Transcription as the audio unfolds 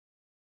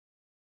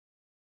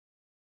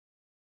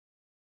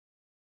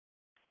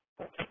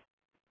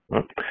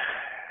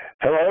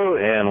Hello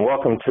and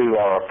welcome to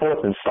our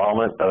fourth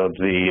installment of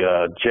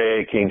the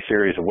J.A. King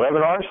series of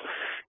webinars.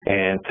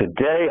 And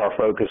today our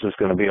focus is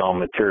going to be on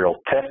material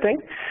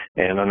testing,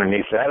 and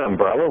underneath that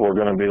umbrella we're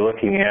going to be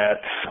looking at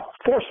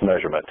force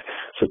measurement.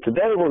 So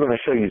today we're going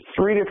to show you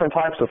three different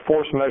types of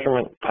force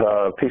measurement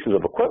pieces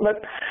of equipment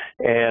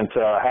and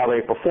how they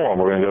perform.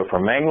 We're going to go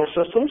from manual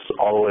systems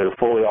all the way to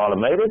fully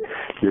automated.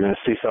 You're going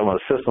to see some of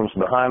the systems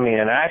behind me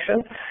in action.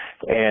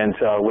 And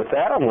with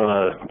that, I'm going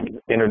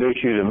to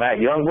introduce you to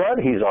Matt Youngblood.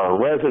 He's our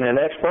resident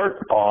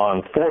expert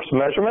on force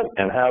measurement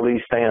and how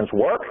these stands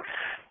work.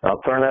 I'll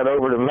turn that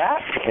over to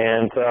Matt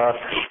and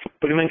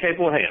put him in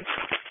capable hands.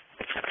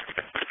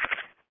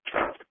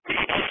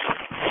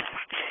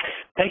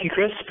 Thank you,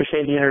 Chris.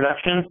 Appreciate the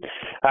introduction.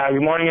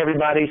 Good morning,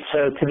 everybody.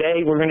 So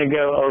today we're going to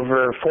go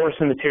over force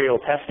and material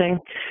testing.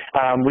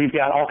 We've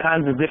got all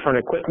kinds of different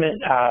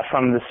equipment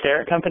from the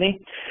Starrett company.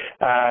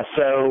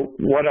 So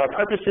what our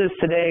purpose is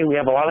today, we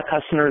have a lot of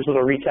customers that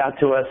will reach out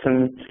to us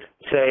and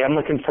say, I'm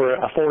looking for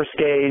a force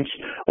gauge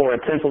or a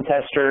tensile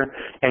tester.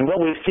 And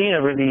what we've seen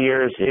over the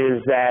years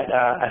is that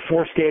a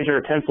force gauge or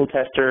a tensile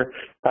tester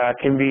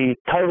can be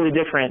totally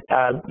different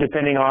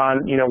depending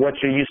on, what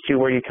you're used to,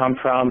 where you come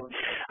from.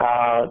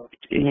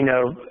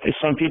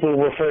 Some people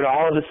refer to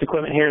all of this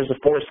equipment here as a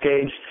force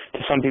gauge. To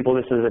some people,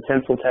 this is a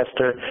tensile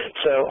tester.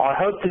 So our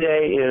hope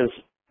today is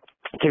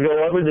to go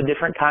over the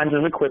different kinds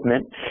of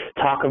equipment,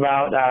 talk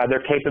about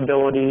their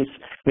capabilities,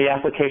 the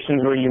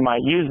applications where you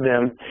might use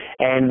them,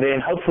 and then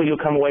hopefully you'll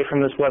come away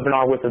from this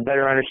webinar with a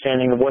better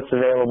understanding of what's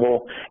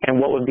available and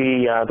what would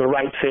be the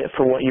right fit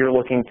for what you're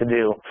looking to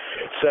do.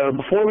 So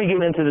before we get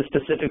into the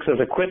specifics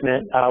of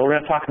equipment, we're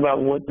going to talk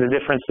about what the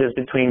difference is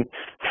between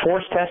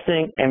force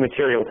testing and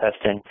material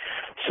testing.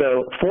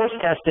 So force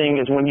testing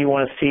is when you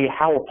want to see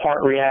how a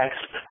part reacts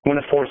when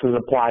a force is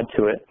applied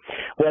to it,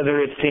 whether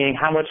it's seeing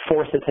how much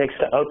force it takes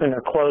to open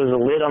or close a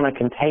lid on a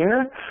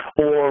container,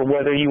 or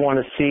whether you want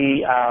to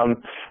see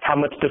how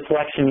much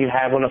deflection you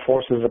have when a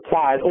force is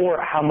applied,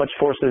 or how much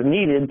force is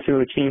needed to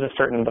achieve a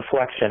certain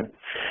deflection.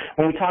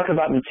 When we talk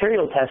about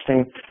material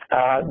testing,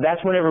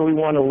 that's whenever we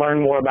want to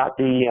learn more about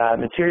the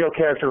material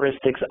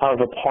characteristics of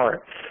a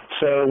part.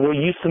 So we'll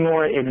use some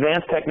more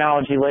advanced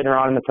technology later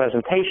on in the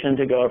presentation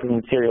to go over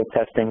material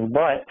testing,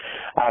 but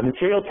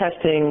material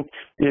testing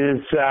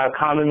is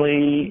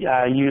commonly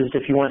used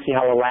if you want to see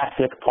how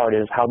elastic a part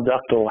is, how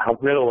ductile, how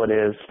brittle it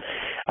is,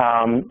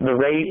 the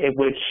rate at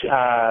which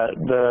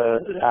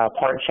the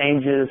part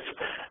changes,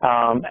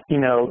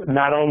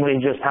 not only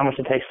just how much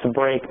it takes to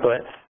break,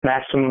 but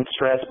maximum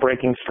stress,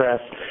 breaking stress.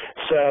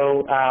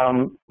 So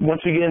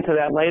once we get into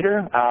that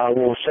later,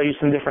 we'll show you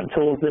some different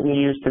tools that we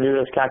use to do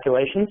those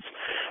calculations.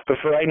 But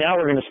for right now,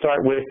 we're going to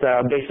start with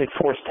basic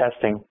force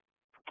testing.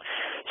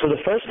 So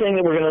the first thing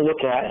that we're going to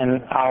look at, and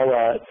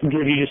I'll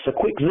give you just a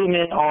quick zoom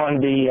in on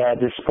the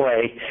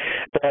display,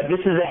 but this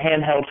is a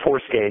handheld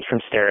force gauge from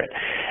Starrett.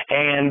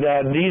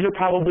 And these are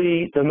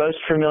probably the most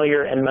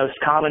familiar and most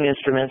common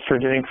instruments for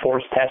doing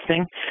force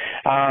testing.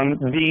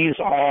 These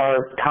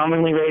are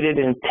commonly rated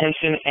in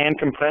tension and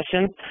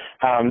compression.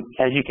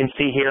 As you can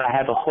see here, I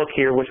have a hook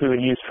here, which we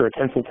would use for a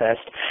tensile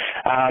test.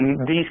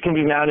 These can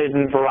be mounted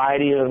in a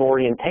variety of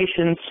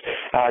orientations.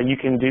 You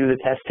can do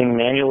the testing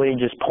manually,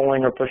 just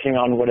pulling or pushing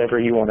on whatever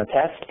you want to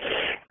test.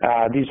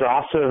 These are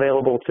also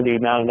available to be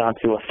mounted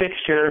onto a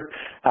fixture.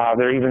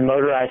 There are even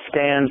motorized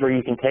stands where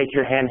you can take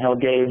your handheld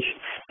gauge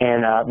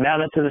and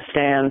mount it to the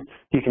stand.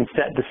 You can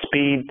set the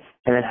speed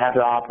and then have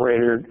the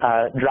operator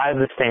drive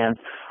the stand,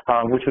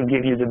 which would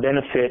give you the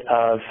benefit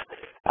of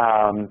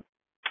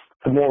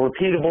more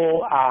repeatable,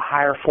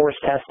 higher force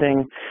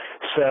testing.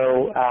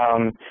 So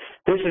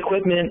this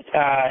equipment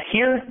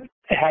here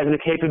has the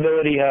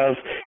capability of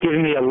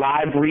giving me a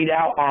live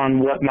readout on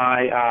what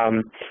my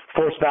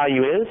force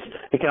value is.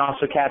 It can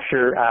also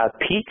capture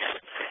peaks,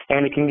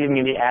 and it can give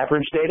me the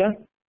average data.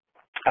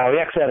 We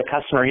actually had a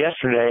customer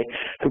yesterday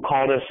who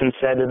called us and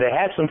said that they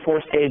had some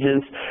force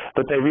gauges,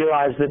 but they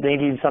realized that they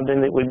needed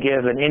something that would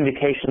give an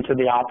indication to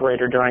the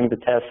operator during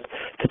the test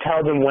to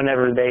tell them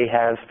whenever they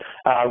have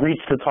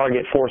reached the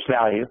target force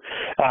value.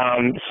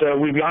 So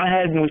we've gone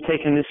ahead and we've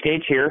taken this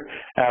gauge here.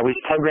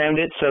 We've programmed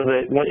it so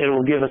that it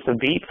will give us a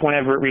beep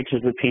whenever it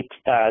reaches the peak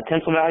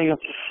tensile value,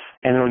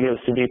 and it'll give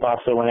us a beep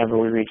also whenever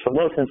we reach the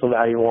low tensile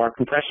value or our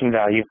compression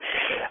value.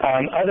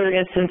 Other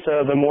instance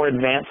of a more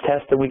advanced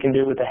test that we can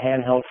do with a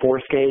handheld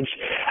force gauge,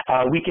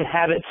 we can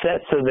have it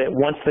set so that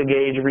once the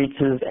gauge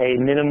reaches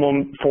a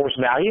minimum force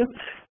value,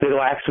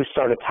 it'll actually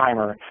start a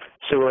timer.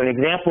 So an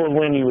example of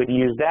when you would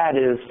use that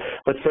is,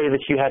 let's say that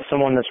you have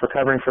someone that's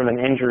recovering from an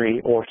injury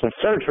or some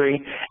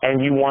surgery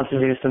and you want to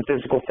do some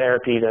physical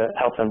therapy to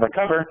help them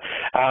recover.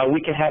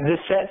 We can have this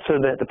set so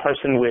that the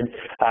person would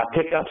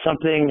pick up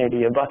something,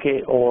 maybe a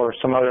bucket or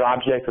some other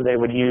object that they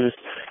would use,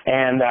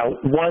 and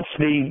once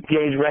the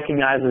gauge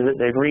recognizes that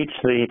they've reached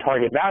the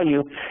target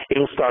value, it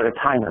will start a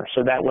timer.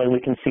 So that way we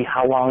can see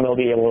how long they'll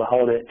be able to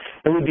hold it,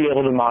 and we'd be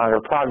able to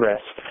monitor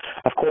progress.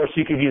 Of course,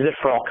 you could use it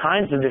for all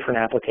kinds of different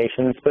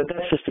applications, but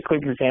that's just a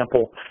quick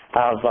example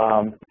of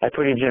a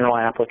pretty general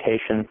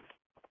application.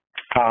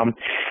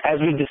 As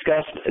we've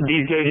discussed,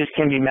 these gauges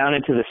can be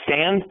mounted to the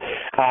stand.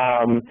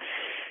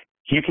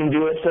 You can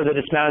do it so that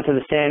it's mounted to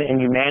the stand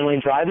and you manually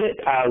drive it.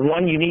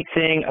 One unique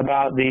thing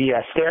about the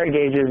Starrett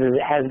gauges is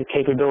it has the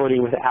capability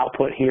with the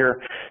output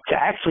here to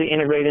actually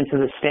integrate into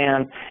the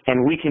stand,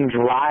 and we can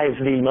drive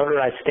the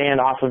motorized stand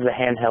off of the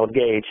handheld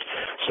gauge.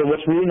 So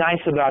what's really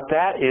nice about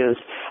that is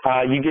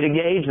you get a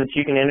gauge that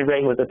you can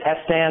integrate with a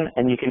test stand,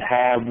 and you can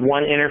have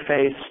one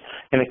interface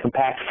in a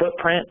compact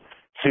footprint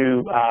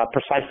to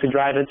precisely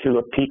drive it to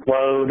a peak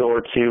load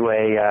or to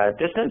a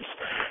distance.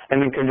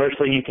 And then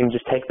conversely, you can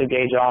just take the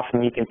gauge off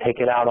and you can take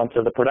it out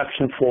onto the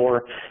production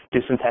floor, do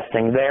some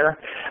testing there.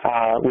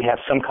 We have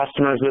some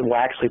customers that will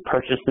actually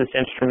purchase this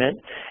instrument,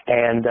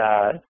 and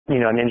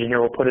an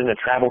engineer will put it in a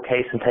travel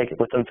case and take it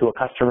with them to a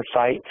customer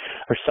site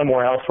or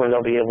somewhere else where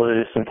they'll be able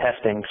to do some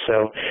testing.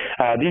 So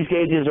these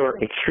gauges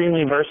are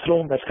extremely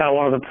versatile. That's kind of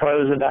one of the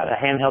pros about a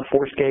handheld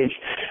force gauge.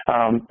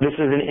 This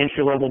is an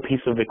entry-level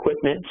piece of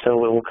equipment, so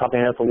it will come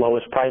in at the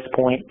lowest price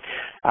point.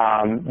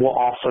 We'll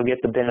also get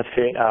the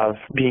benefit of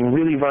being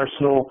really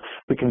versatile.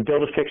 We can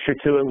build a fixture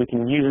to it. We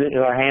can use it in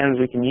our hands.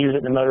 We can use it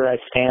in the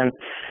motorized stand.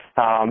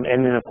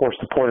 And then, of course,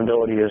 the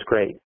portability is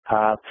great.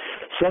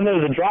 Some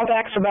of the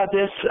drawbacks about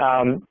this,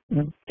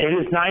 it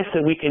is nice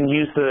that we can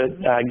use the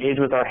gauge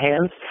with our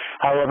hands.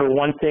 However,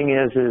 one thing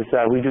is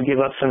we do give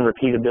up some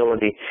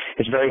repeatability.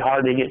 It's very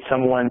hard to get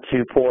someone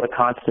to pull at a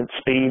constant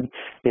speed.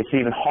 It's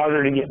even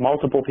harder to get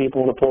multiple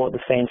people to pull at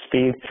the same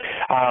speed.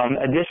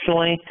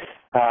 Additionally,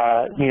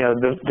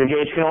 the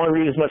gauge can only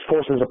read as much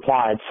force as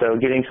applied, so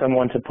getting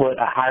someone to put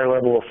a higher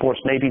level of force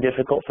may be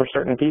difficult for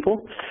certain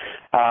people.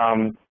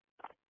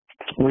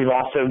 We've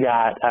also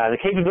got the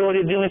capability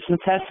of doing some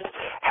tests.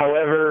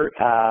 However,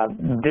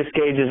 this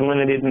gauge is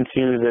limited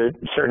into the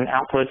certain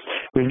outputs.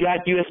 We've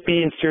got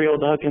USB and serial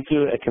to hook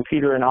into a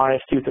computer and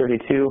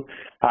RS-232,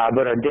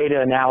 but our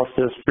data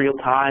analysis real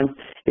time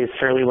is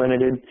fairly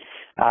limited.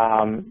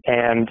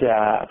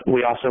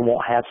 We also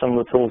won't have some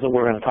of the tools that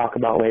we're going to talk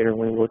about later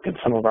when we look at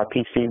some of our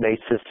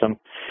PC-based system.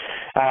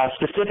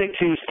 Specific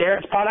to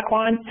Starrett's product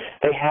line,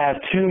 they have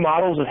two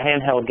models of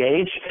handheld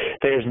gauge.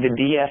 There's the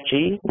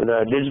DFG with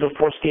a digital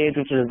force gauge,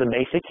 which is the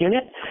basic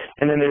unit,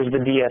 and then there's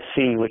the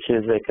DFC, which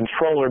is a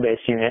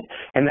controller-based unit,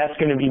 and that's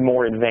going to be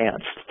more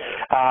advanced.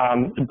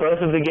 Both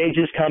of the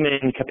gauges come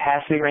in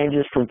capacity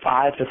ranges from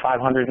 5 to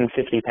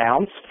 550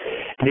 pounds.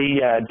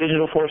 The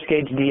digital force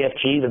gauge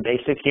DFG, the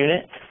basic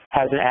unit,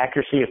 has an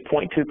accuracy of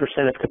 0.2%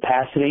 of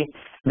capacity.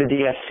 The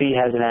DFC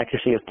has an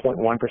accuracy of 0.1%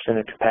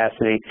 of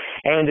capacity.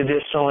 And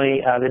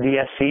additionally, the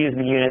DFC is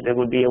the unit that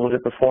would be able to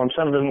perform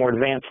some of the more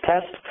advanced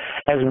tests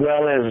as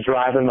well as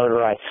drive a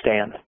motorized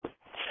stand.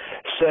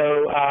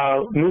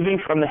 So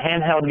moving from the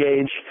handheld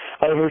gauge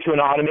over to an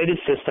automated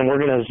system, we're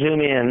going to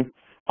zoom in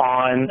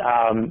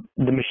on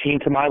the machine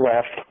to my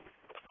left.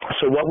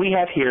 So what we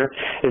have here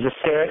is a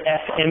Starrett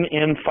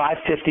FMM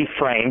 550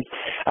 frame.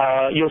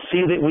 You'll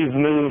see that we've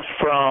moved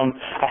from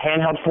a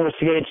handheld force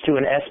gauge to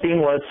an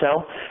S-beam load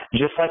cell.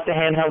 Just like the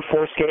handheld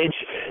force gauge,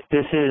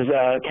 this is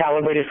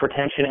calibrated for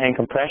tension and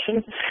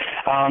compression.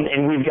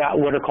 And we've got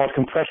what are called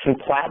compression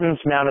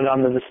platens mounted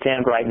onto the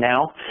stand right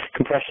now.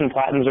 Compression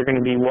platens are going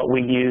to be what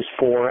we use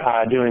for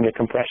doing a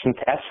compression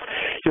test.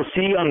 You'll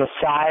see on the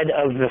side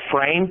of the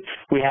frame,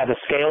 we have a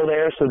scale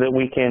there so that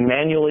we can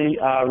manually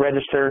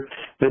register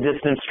the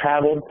distance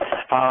traveled.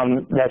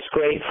 That's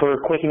great for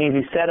quick and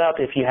easy setup.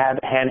 If you have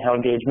a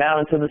handheld gauge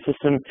mounted to the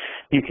system,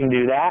 you can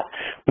do that.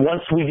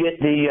 Once we get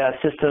the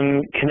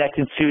system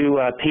connected to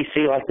a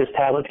PC like this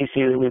tablet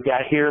PC that we've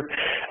got here,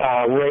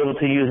 we're able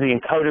to use the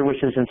encoder,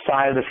 which is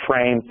inside of the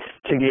frame,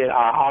 to get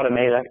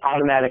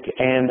automatic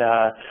and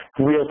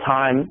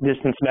real-time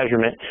distance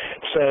measurement.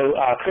 So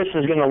Chris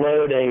is going to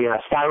load a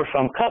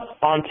styrofoam cup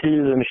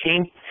onto the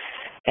machine,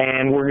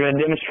 and we're going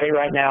to demonstrate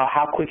right now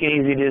how quick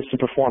and easy it is to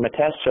perform a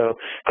test. So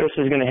Chris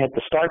is going to hit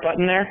the start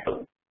button there.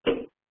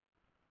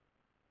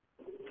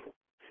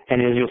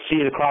 And as you'll see,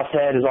 the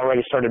crosshead has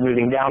already started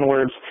moving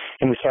downwards,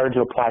 and we started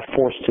to apply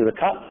force to the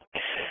cup.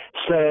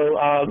 So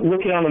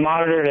looking on the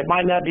monitor, and it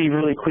might not be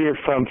really clear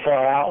from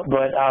far out,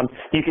 but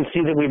you can see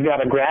that we've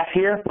got a graph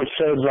here which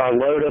shows our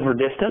load over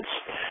distance.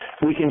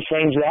 We can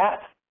change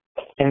that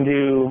and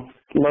do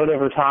load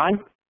over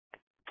time,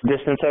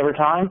 distance over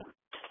time.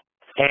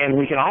 And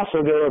we can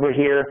also go over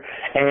here,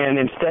 and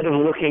instead of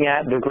looking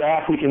at the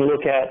graph, we can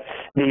look at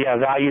the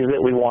values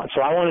that we want.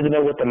 So I wanted to know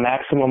what the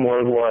maximum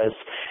load was,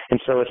 and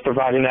so it's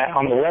providing that.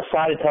 On the left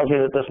side, it tells me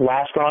that this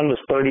last run was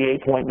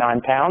 38.9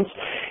 pounds.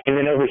 And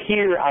then over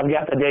here, I've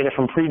got the data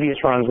from previous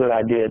runs that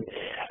I did.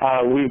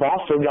 We've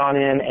also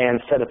gone in and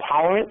set a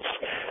tolerance,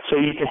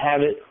 so you can have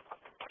it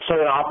so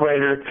an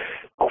operator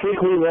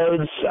quickly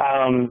loads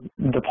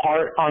the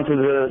part onto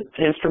the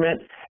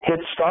instrument,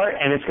 hits start,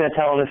 and it's going to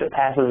tell them if it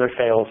passes or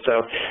fails.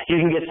 So you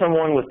can get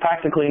someone with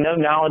practically no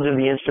knowledge of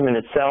the instrument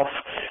itself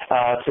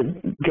to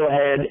go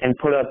ahead and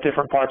put up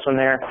different parts on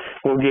there.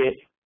 We'll get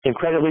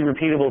incredibly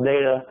repeatable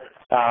data.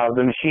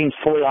 The machine's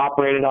fully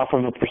operated off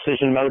of a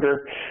precision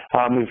motor.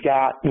 We've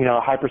got,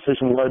 a high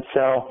precision load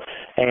cell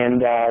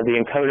and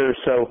the encoder,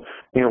 so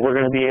we're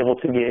going to be able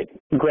to get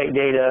great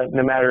data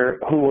no matter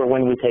who or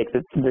when we take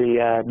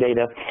the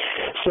data.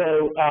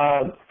 So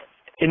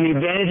in the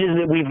advantages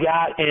that we've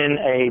got in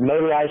a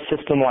motorized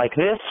system like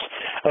this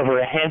over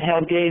a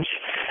handheld gauge,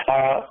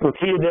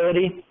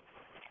 repeatability.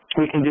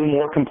 We can do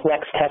more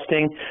complex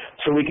testing,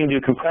 so we can do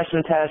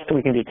compression tests,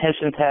 we can do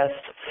tension tests,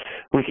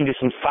 we can do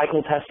some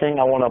cycle testing.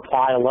 I want to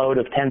apply a load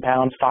of 10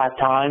 pounds 5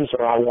 times,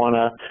 or I want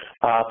to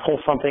pull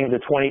something to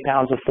 20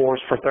 pounds of force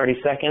for 30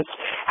 seconds,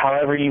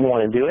 however you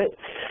want to do it.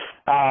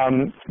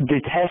 The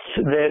tests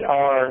that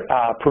are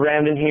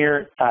programmed in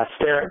here,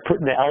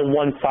 the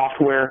L1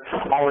 software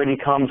already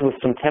comes with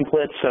some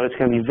templates, so it's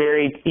going to be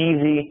very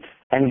easy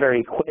and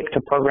very quick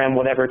to program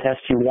whatever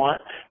test you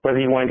want, whether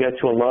you want to go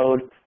to a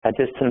load, a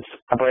distance,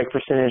 a brake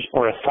percentage,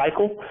 or a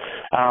cycle.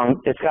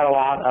 It's got a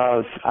lot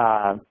of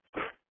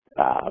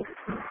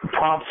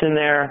prompts in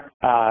there,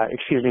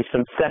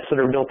 some steps that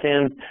are built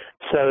in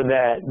so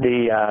that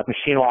the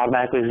machine will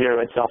automatically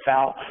zero itself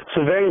out.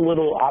 So very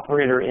little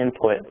operator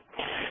input.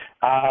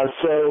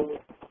 So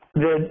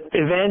the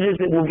advantages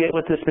that we'll get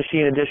with this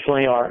machine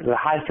additionally are the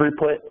high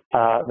throughput,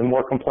 the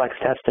more complex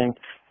testing,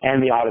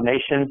 and the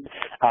automation.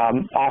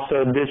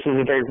 Also, this is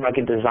a very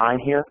rugged design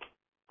here.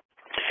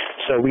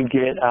 So we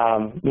get,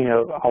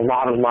 a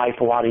lot of life,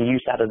 a lot of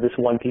use out of this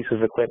one piece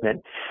of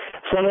equipment.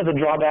 Some of the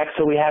drawbacks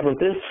that we have with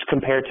this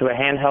compared to a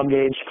handheld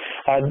gauge,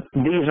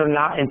 these are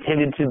not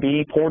intended to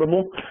be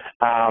portable.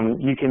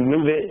 You can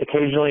move it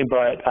occasionally,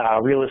 but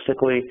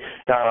realistically,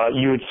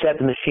 you would set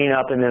the machine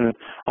up and then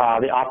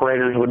the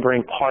operators would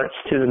bring parts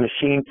to the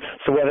machine.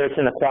 So whether it's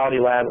in a quality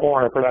lab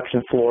or on a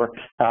production floor,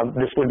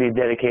 this would be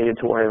dedicated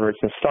to wherever it's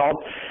installed.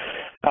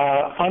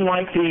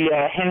 Unlike the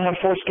handheld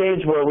force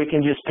gauge where we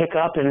can just pick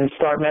up and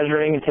start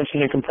measuring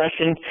tension and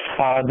compression,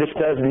 this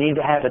does need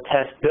to have a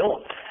test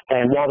built,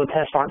 and while the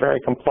tests aren't very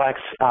complex,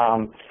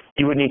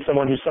 you would need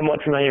someone who's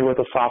somewhat familiar with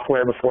the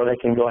software before they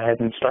can go ahead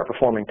and start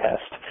performing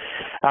tests.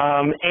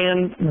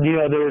 And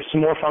there are some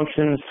more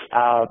functions,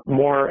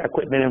 more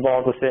equipment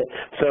involved with it,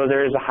 so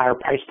there is a higher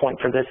price point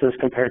for this as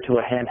compared to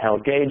a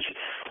handheld gauge.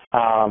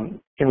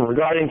 In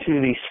regarding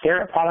to the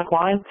Starrett product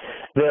line,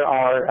 there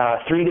are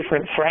 3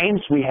 different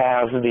frames. We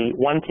have the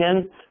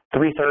 110,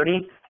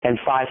 330, and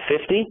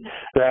 550.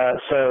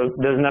 So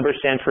those numbers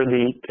stand for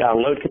the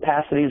load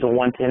capacities. A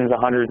 110 is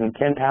 110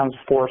 pounds of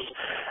force.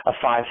 A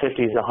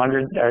 550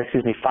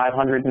 is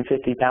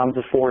 550 pounds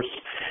of force.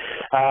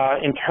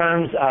 In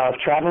terms of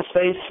travel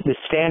space, the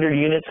standard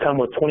units come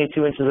with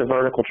 22 inches of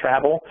vertical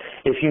travel.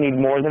 If you need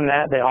more than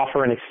that, they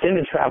offer an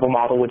extended travel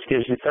model, which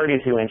gives you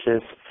 32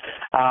 inches.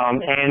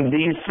 And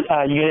these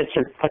units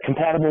are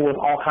compatible with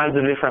all kinds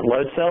of different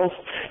load cells.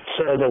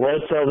 So the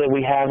load cell that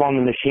we have on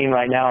the machine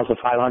right now is a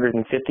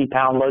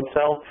 550-pound load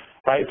cell,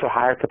 right, for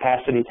higher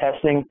capacity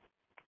testing.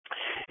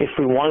 If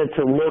we wanted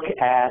to look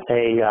at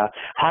a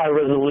higher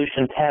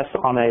resolution test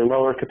on a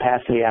lower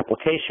capacity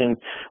application,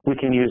 we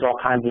can use all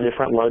kinds of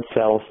different load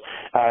cells.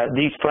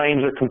 These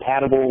frames are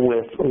compatible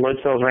with load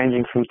cells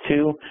ranging from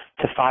 2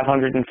 to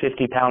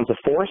 550 pounds of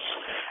force,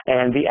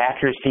 and the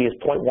accuracy is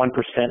 0.1%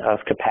 of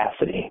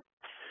capacity.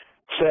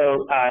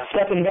 So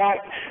stepping back,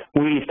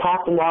 we've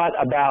talked a lot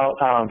about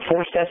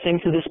force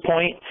testing to this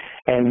point,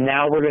 and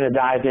now we're going to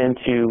dive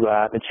into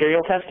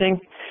material testing.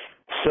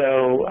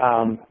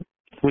 So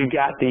we've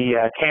got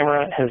the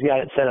camera has got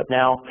it set up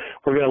now.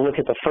 We're going to look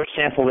at the first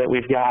sample that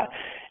we've got,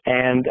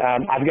 and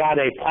I've got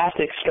a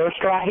plastic stir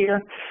straw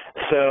here.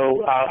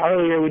 So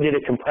earlier we did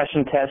a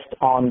compression test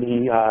on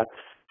the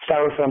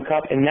styrofoam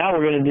cup, and now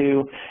we're going to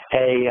do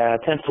a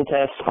tensile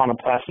test on a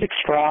plastic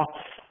straw.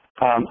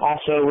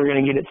 Also, we're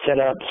going to get it set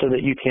up so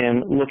that you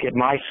can look at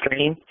my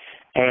screen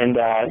and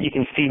you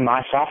can see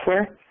my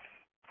software.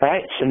 All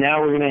right, so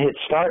now we're going to hit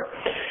start.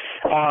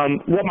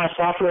 What my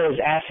software is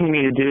asking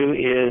me to do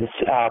is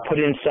put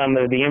in some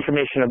of the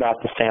information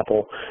about the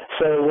sample.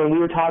 So when we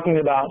were talking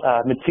about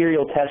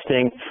material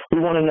testing, we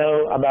want to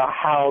know about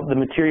how the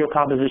material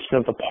composition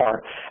of the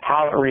part,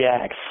 how it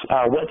reacts,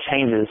 what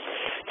changes.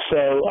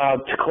 So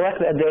to collect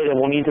that data,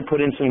 we'll need to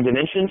put in some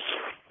dimensions.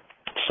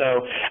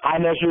 So I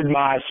measured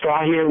my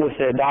straw here with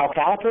a dial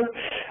caliper,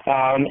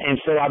 and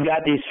so I've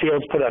got these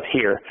fields put up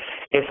here.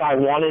 If I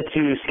wanted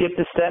to skip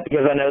the step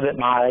because I know that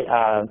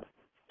my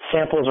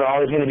samples are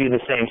always going to be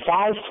the same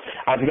size,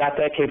 I've got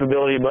that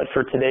capability, but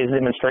for today's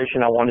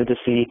demonstration I wanted to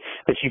see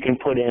that you can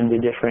put in the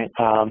different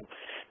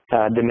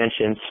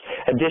dimensions.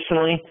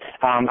 Additionally,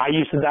 I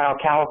use the dial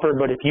caliper,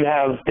 but if you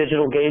have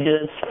digital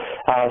gauges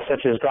such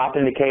as drop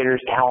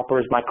indicators,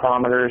 calipers,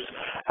 micrometers,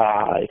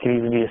 it can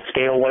even be a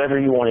scale, whatever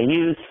you want to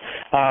use.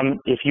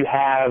 If you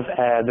have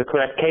the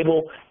correct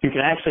cable, you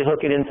can actually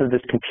hook it into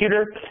this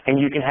computer and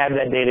you can have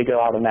that data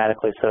go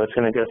automatically, so it's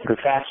going to go through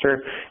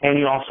faster, and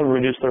you also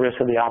reduce the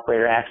risk of the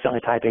operator accidentally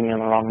typing in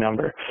the wrong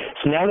number.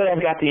 So now that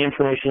I've got the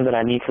information that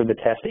I need for the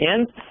test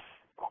in,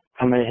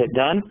 I'm going to hit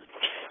done.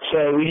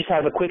 So we just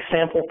have a quick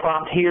sample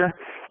prompt here.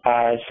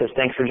 It says,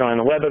 thanks for joining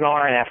the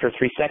webinar, and after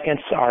 3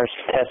 seconds, our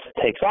test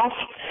takes off.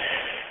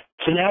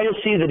 So now you'll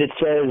see that it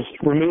says,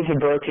 remove the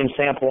broken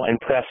sample and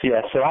press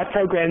yes. So I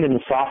programmed in the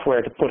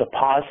software to put a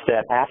pause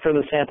step after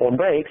the sample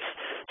breaks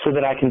so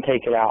that I can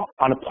take it out.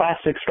 On a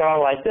plastic straw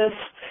like this,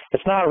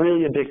 it's not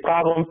really a big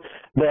problem,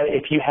 but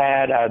if you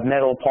had a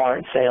metal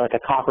part, say like a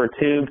copper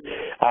tube,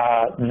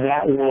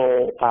 that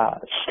will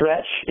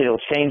stretch,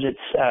 it'll change its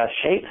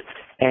shape,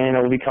 and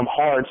it will become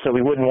hard, so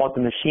we wouldn't want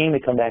the machine to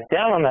come back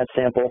down on that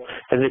sample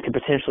as it could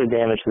potentially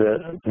damage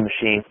the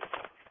machine.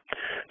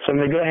 So I'm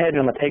going to go ahead and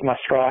I'm going to take my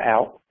straw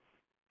out.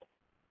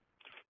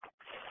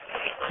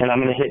 And I'm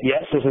going to hit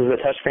yes. This is a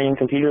touchscreen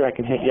computer. I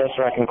can hit yes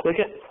or I can click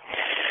it.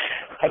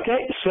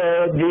 Okay,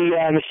 so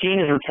the machine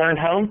is returned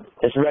home.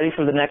 It's ready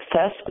for the next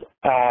test.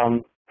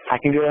 I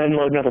can go ahead and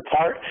load another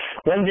part.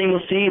 One thing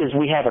you'll see is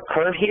we have a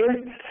curve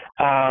here,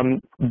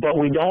 but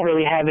we don't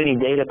really have any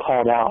data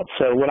called out.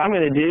 So what I'm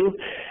going to do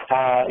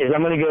is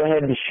I'm going to go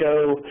ahead and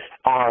show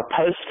our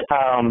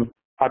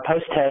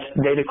post-test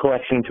data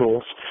collection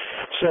tools.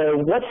 So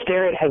what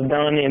Starrett has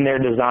done in their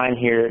design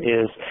here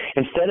is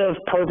instead of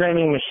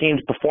programming machines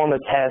to perform a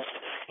test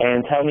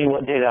and tell me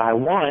what data I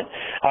want,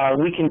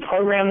 we can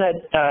program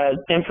that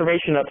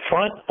information up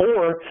front,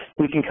 or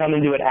we can come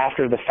and do it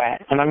after the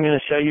fact. And I'm going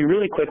to show you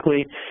really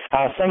quickly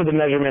some of the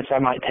measurements I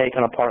might take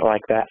on a part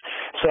like that.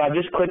 So I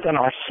just clicked on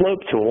our slope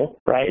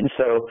tool, right? And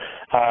so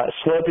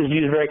slope is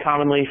used very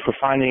commonly for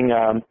finding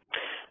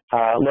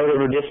load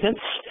over distance.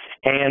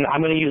 And I'm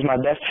going to use my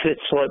best fit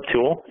slope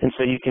tool. And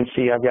so you can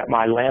see I've got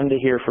my lambda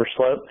here for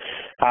slope.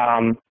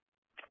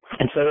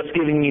 And so it's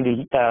giving me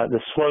the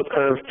slope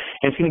curve,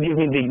 and it's going to give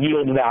me the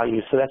yield value.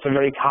 So that's a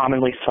very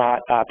commonly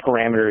sought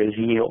parameter is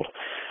yield.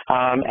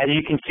 As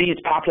you can see,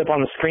 it's popped up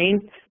on the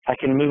screen. I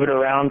can move it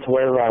around to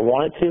wherever I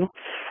want it to.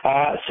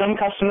 Some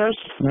customers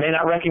may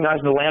not recognize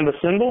the lambda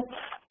symbol,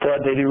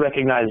 but they do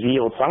recognize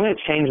yield. So I'm going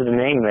to change the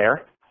name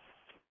there.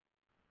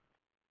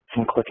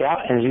 And click out,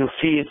 and as you'll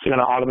see, it's going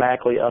to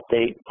automatically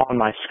update on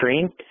my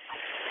screen.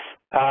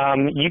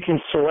 You can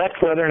select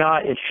whether or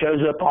not it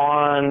shows up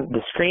on the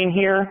screen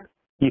here.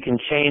 You can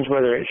change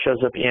whether it shows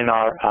up in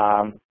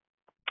our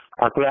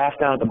graph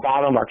down at the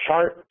bottom, our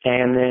chart,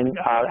 and then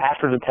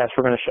after the test,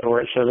 we're going to show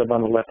where it shows up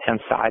on the left-hand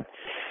side.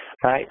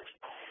 All right.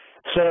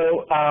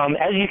 So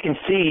as you can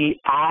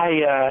see,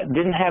 I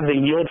didn't have the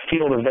yield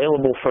field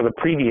available for the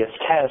previous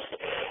test,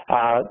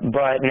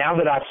 but now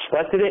that I've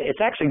selected it, it's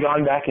actually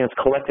gone back and it's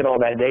collected all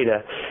that data.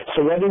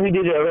 So whether we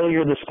did it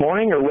earlier this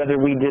morning or whether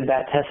we did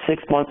that test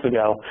 6 months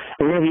ago,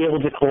 we're going to be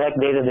able to collect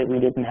data that we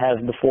didn't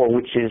have before,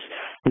 which is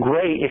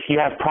great if you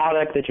have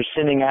product that you're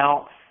sending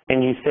out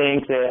and you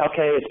think that,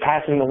 okay, it's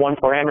passing the one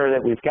parameter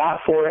that we've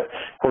got for it,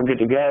 we're good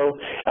to go.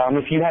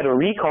 If you had a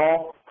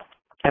recall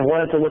and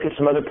wanted to look at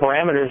some other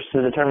parameters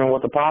to determine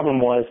what the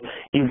problem was,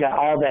 you've got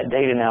all that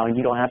data now and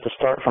you don't have to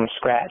start from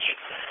scratch.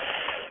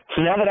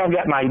 So now that I've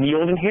got my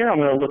yield in here,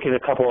 I'm going to look at a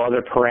couple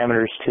other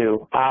parameters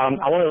too.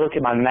 I want to look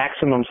at my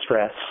maximum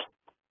stress.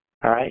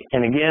 All right,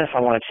 and again, if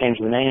I want to change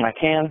the name, I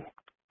can.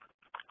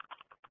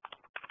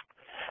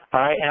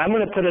 All right, and I'm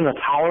going to put in a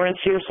tolerance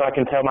here so I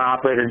can tell my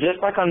operator, just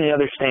like on the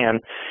other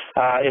stand,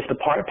 if the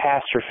part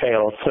passed or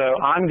failed. So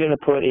I'm going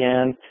to put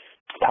in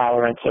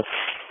tolerance of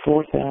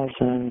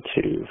 4,000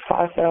 to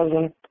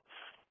 5,000.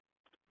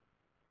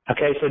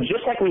 Okay, so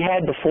just like we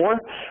had before,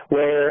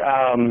 where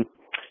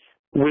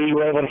we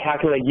were able to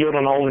calculate yield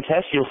on all the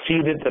tests, you'll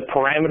see that the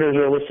parameters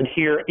are listed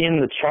here in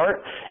the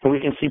chart, and we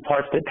can see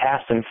parts that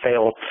passed and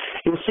failed.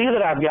 You'll see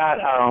that I've got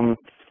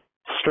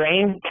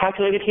strain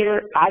calculated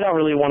here. I don't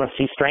really want to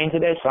see strain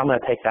today, so I'm going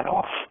to take that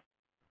off.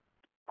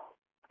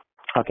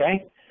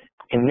 Okay,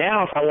 and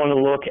now if I want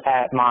to look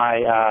at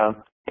my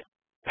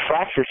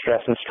fracture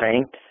stress and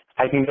strain,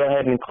 I can go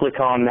ahead and click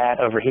on that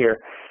over here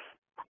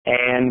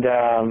and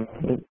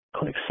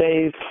click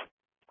Save.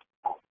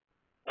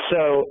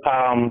 So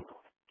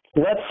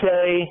let's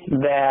say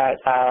that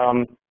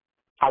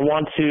I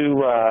want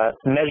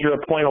to measure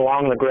a point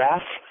along the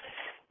graph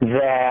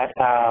that,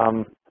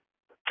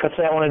 let's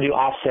say I want to do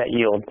offset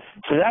yield.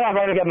 So now I've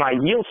already got my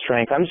yield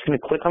strength. I'm just going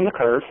to click on the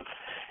curve,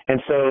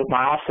 and so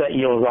my offset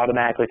yield is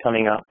automatically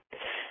coming up.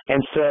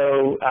 And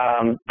so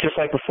just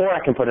like before, I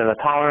can put in a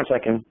tolerance, I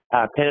can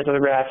pin it to the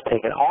graph,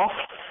 take it off.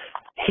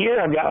 Here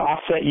I've got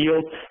offset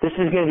yield. This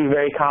is going to be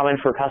very common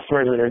for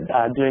customers that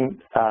are doing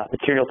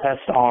material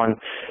tests on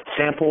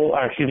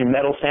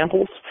metal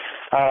samples.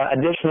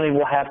 Additionally,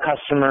 we'll have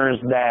customers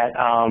that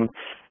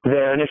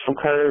their initial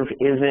curve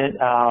isn't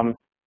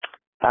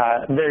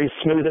very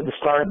smooth at the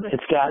start.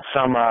 It's got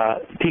some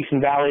peaks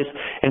and valleys,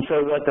 and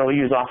so what they'll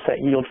use offset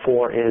yield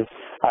for is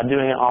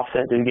doing an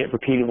offset to get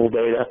repeatable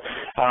data.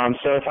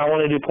 So if I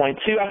want to do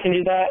 0.2, I can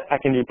do that. I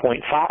can do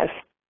 0.5.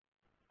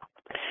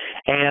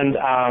 And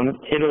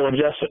it'll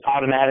adjust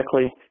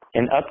automatically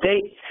and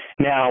update.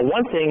 Now,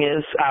 one thing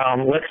is,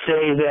 let's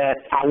say that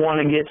I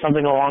want to get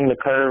something along the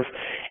curve,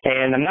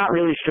 and I'm not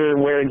really sure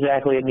where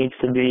exactly it needs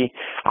to be.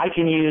 I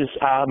can use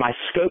my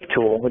scope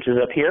tool, which is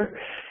up here,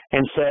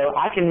 and so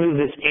I can move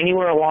this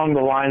anywhere along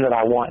the line that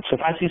I want. So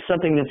if I see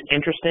something that's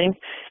interesting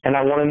and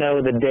I want to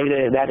know the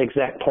data at that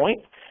exact point,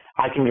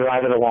 I can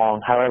drive it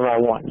along however I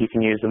want. You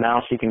can use the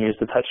mouse, you can use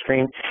the touch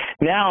screen.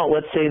 Now,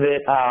 let's say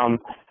that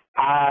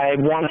I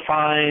want to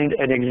find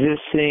an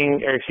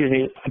existing, or excuse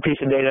me, a piece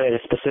of data at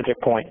a specific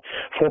point,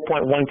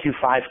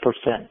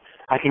 4.125%.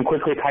 I can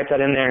quickly type that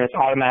in there and it's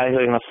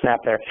automatically going to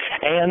snap there.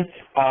 And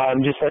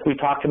just like we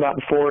talked about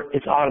before,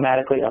 it's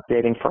automatically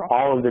updating for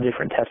all of the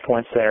different test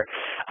points there.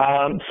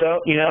 So,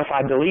 you know, if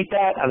I delete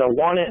that, I don't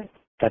want it,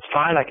 that's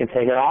fine. I can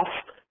take it off.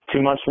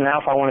 2 months from now,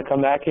 if I want to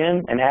come back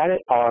in and add it,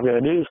 all I'm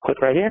going to do is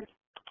click right here,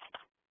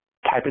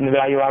 type in the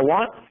value I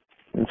want,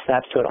 and it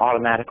snaps to it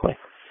automatically.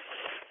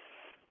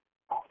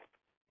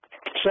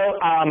 So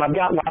I've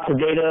got lots of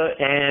data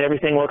and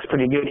everything looks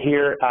pretty good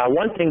here.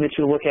 One thing that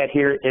you'll look at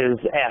here is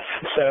F.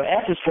 So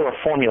F is for a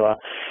formula,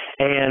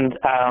 and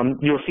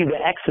you'll see the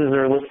X's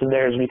are listed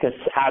there is because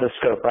it's out of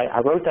scope, right?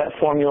 I wrote that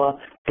formula,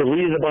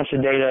 deleted a bunch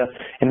of data,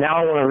 and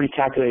now I want to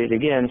recalculate it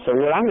again. So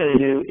what I'm going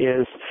to do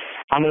is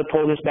I'm going to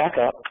pull this back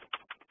up.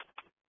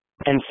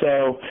 And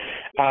so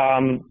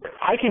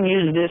I can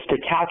use this to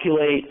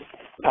calculate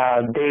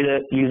data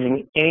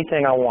using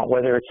anything I want,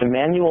 whether it's a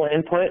manual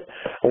input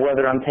or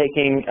whether I'm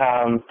taking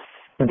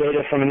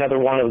data from another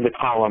one of the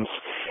columns.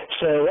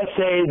 So let's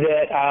say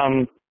that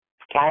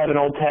I have an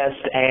old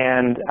test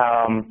and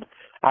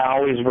I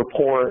always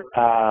report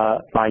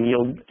my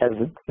yield as,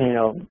 you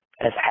know,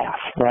 as half,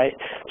 right?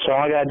 So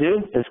all I got to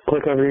do is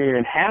click over here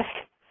in half,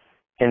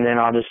 and then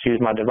I'll just use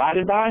my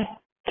divided by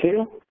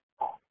 2,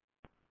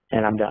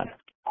 and I'm done.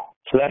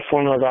 So that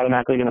formula is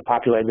automatically going to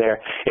populate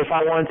there. If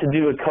I wanted to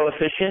do a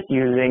coefficient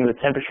using the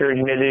temperature and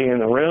humidity in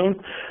the room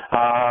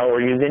or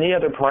use any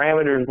other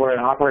parameters where an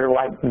operator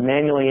might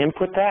manually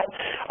input that,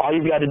 all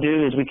you've got to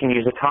do is we can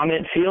use a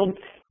comment field,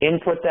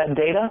 input that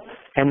data,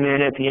 and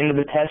then at the end of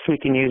the test we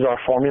can use our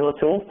formula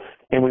tool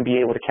and we'd be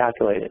able to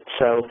calculate it.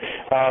 So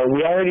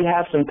we already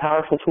have some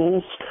powerful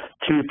tools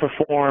to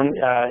perform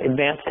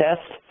advanced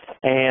tests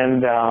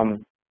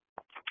and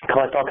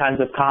collect all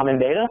kinds of common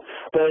data,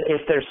 but if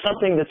there's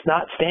something that's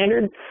not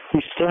standard,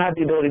 we still have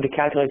the ability to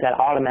calculate that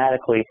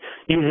automatically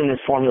using this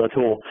formula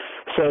tool.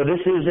 So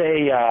this is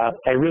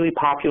a really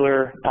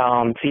popular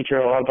feature.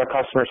 A lot of our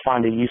customers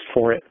find a use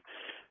for it.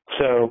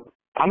 So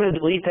I'm going to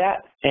delete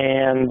that,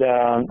 and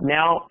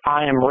now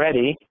I am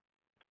ready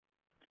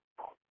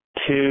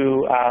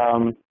to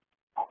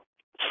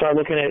start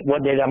looking at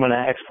what data I'm going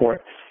to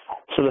export.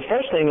 So the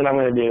first thing that I'm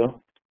going to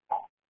do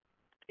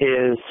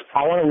is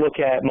I want to look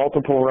at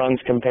multiple runs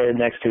compared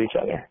next to each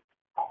other.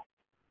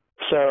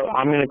 So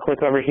I'm going to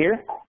click over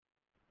here.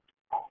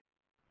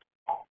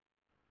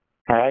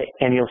 All right,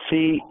 and you'll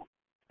see,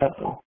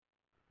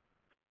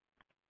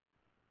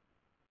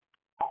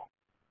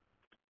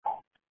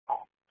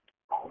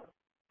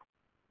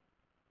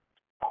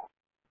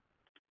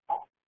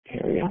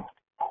 here we go.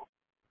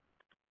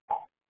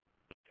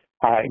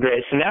 All right,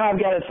 great. So now I've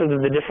got it so that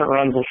the different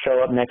runs will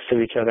show up next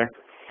to each other.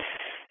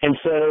 And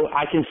so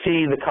I can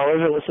see the colors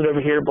are listed over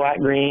here, black,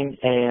 green,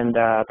 and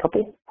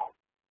purple.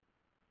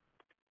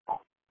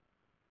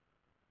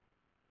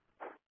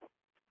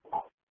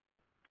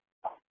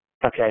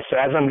 Okay, so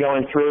as I'm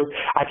going through,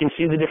 I can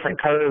see the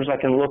different curves. I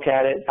can look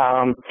at it.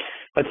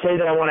 Let's say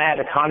that I want to add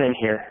a comment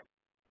here,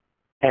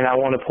 and I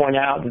want to point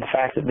out the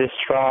fact that this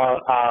straw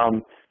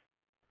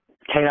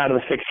came out of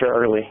the fixture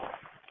early.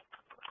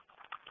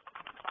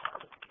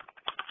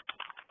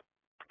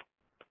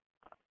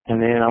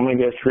 And then I'm going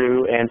to go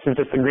through, and since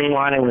it's the green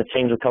line, I'm going to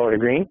change the color to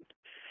green.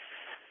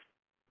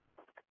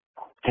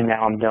 And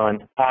now I'm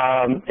done.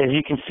 As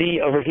you can see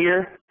over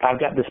here,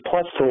 I've got this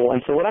plus tool.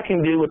 And so what I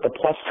can do with the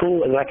plus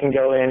tool is I can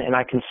go in and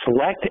I can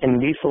select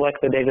and deselect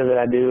the data that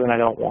I do and I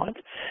don't want.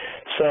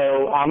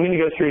 So I'm going to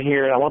go through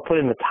here and I want to put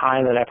in the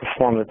time that I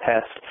perform the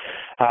test.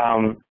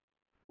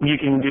 You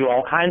can do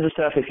all kinds of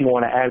stuff. If you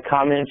want to add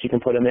comments, you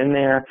can put them in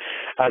there.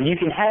 You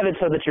can have it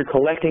so that you're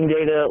collecting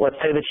data. Let's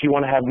say that you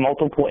want to have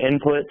multiple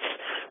inputs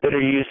that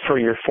are used for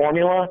your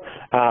formula,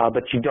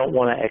 but you don't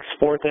want to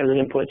export those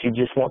inputs. You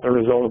just want the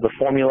result of the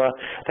formula.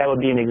 That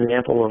would be an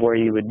example of where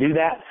you would do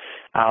that.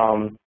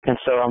 And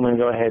so I'm going to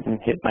go ahead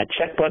and hit my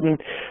check button.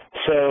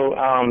 So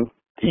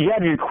you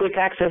have your quick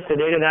access to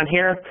data down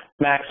here,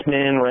 max,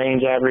 min,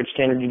 range, average,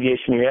 standard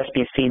deviation, your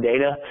SBC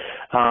data.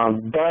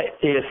 But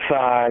if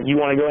you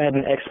want to go ahead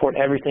and export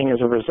everything as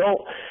a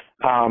result,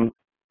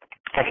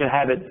 I can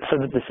have it so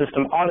that the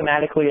system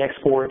automatically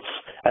exports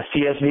a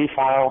CSV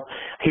file.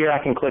 Here I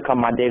can click on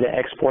my data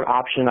export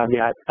option. I've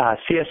got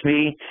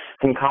CSV,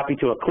 I can copy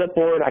to a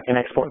clipboard, I can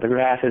export the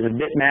graph as a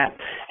bitmap,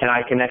 and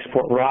I can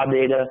export raw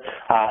data.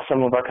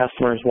 Some of our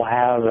customers will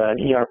have an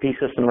ERP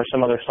system or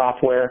some other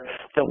software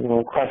that will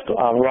request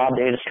a raw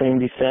data stream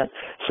be sent.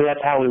 So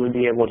that's how we would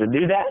be able to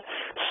do that.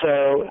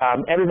 So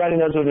everybody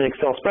knows what an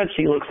Excel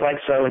spreadsheet looks like.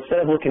 So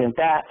instead of looking at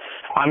that,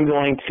 I'm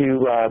going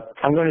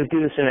to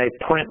do this in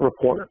a print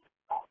report.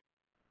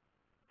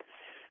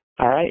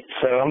 All right,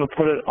 so I'm going to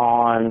put it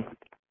on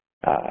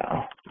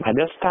my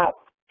desktop.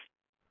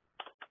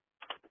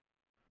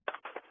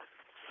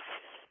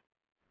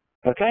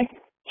 Okay,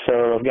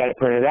 so I've got it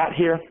printed out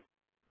here.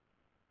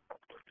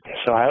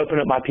 So I open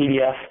up my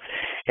PDF,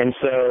 And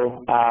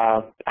so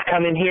I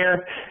come in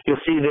here,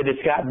 you'll see that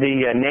it's got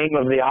the name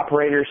of the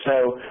operator.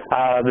 So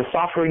the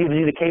software gives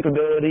you the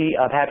capability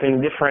of having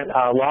different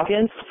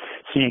logins.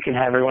 So you can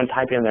have everyone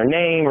type in their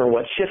name or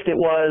what shift it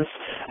was,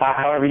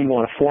 however you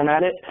want to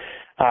format it.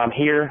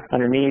 Here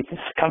underneath is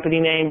company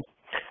name.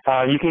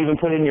 You can even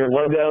put in your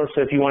logo.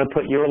 So if you want to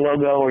put your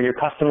logo or your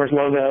customer's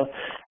logo,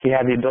 you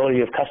have the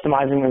ability of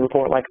customizing the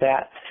report like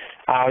that.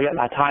 I got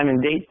my time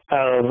and date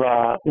of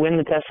when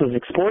the test was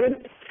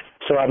exported.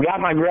 So I've got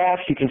my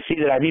graphs. You can see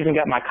that I've even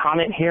got my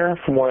comment here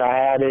from where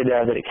I added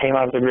that it came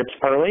out of the grips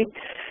early.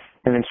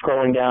 And then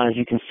scrolling down, as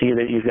you can see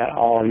that you've got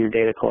all of your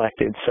data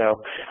collected.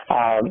 So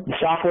the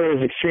software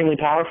is extremely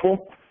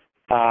powerful.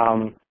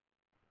 Going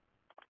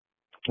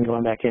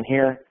back in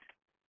here,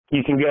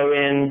 you can go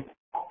in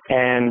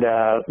and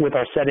with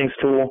our settings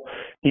tool,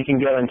 you can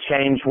go and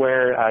change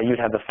where you'd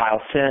have the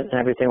file sent and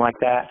everything like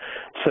that.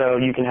 So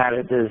you can have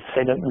it to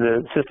say that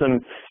the system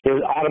is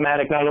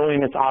automatic not only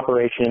in its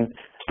operation,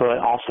 but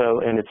also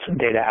in its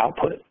data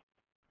output.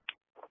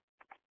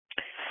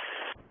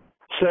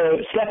 So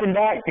stepping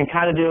back and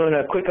kind of doing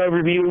a quick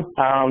overview,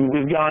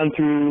 we've gone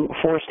through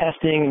force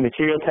testing,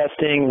 material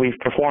testing, we've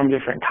performed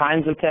different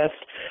kinds of tests.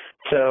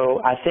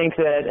 So I think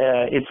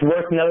that it's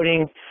worth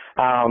noting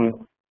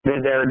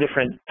that there are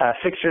different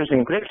fixtures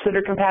and grips that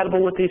are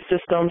compatible with these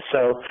systems.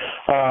 So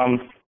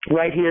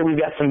right here we've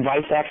got some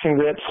vice action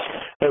grips.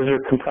 Those are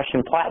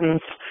compression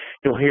platens.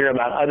 You'll hear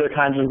about other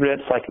kinds of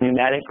grips like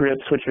pneumatic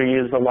grips, which are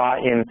used a lot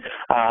in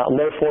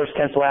low force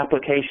tensile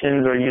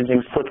applications or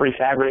using slippery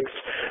fabrics.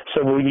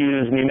 So we'll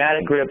use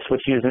pneumatic grips,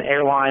 which use an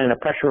air line and a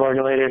pressure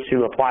regulator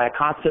to apply a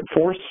constant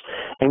force.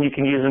 And you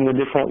can use them with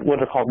different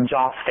what are called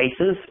jaw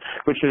faces,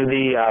 which are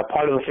the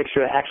part of the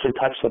fixture that actually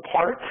touch the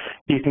part.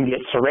 You can get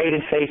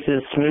serrated faces,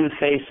 smooth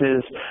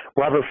faces,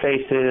 rubber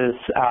faces,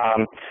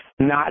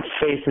 notch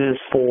faces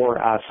for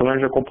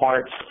cylindrical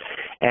parts,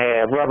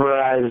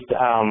 rubberized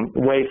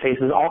wave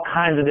faces, all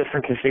kinds of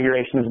different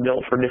configurations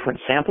built for different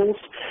samples.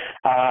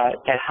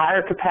 At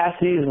higher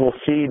capacities, we'll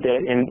see that,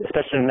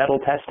 especially in metal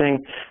testing,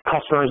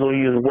 customers will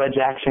use wedge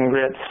action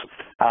grips,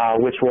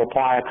 which will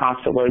apply a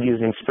constant load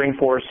using spring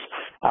force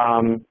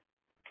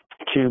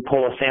to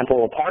pull a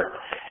sample apart.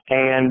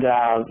 And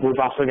we've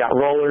also got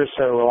rollers,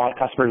 so a lot of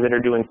customers that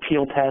are doing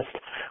peel tests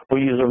will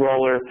use a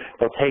roller.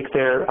 They'll take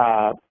their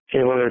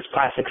whether it's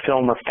plastic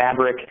film or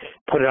fabric,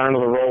 put it under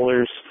the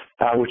rollers,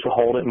 which will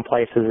hold it in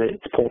place as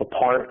it's pulled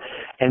apart.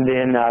 And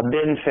then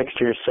bend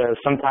fixtures. So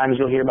sometimes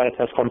you'll hear about a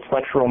test called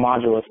flexural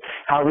modulus.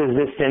 How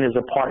resistant is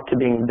a part to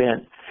being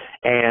bent?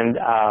 And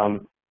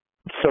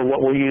so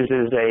what we'll use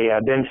is a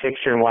bend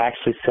fixture, and we'll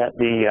actually set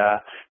the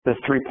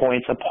 3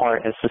 points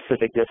apart at a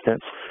specific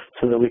distance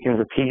so that we can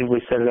repeatedly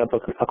set it up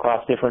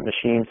across different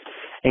machines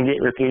and get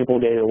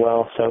repeatable data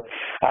well. So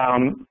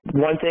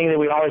one thing that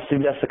we always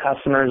suggest to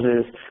customers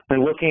is when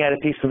looking at a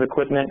piece of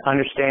equipment,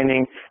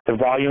 understanding the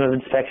volume of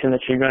inspection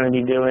that you're going to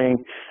be doing,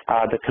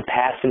 the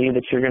capacity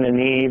that you're going to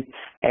need,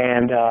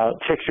 and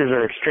fixtures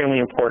are extremely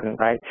important,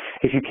 right?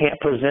 If you can't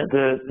present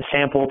the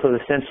sample to the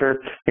sensor,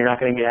 you're not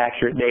going to get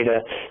accurate data.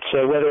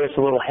 So whether it's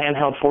a little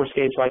handheld force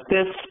gauge like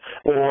this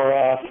or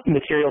a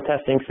material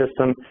testing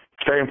system,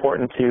 it's very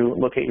important to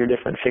look at your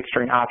different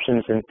fixturing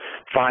options and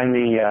find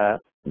the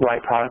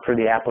right product for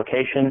the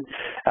application.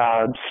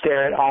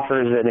 Starrett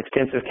offers an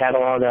extensive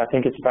catalog. I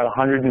think it's about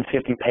 150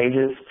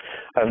 pages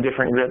of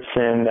different grips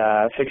and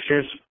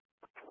fixtures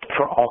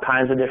for all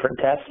kinds of different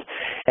tests.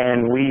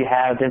 And we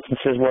have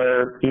instances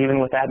where even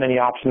with that many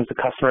options, the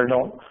customer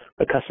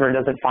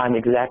doesn't find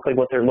exactly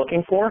what they're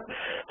looking for.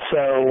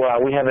 So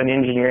we have an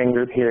engineering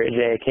group here at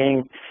J.A.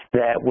 King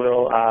that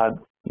will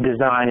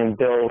design and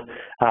build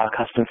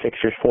custom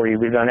fixtures for you.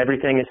 We've done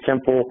everything as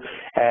simple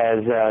as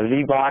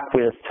V-block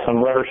with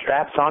some rubber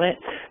straps on it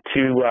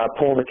to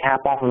pull the cap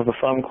off of the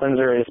foam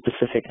cleanser at a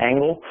specific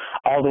angle,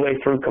 all the way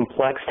through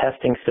complex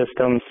testing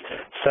systems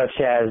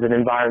such as an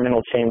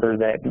environmental chamber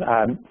that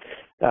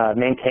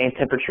maintains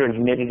temperature and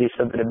humidity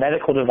so that a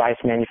medical device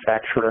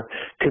manufacturer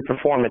could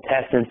perform a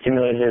test and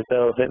simulate it as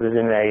though if it was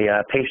in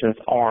a patient's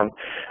arm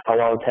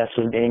while the test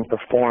was being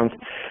performed.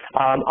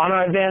 On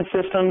our advanced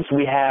systems,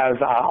 we have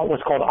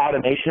what's called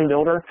Automation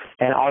Builder,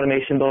 and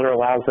Automation Builder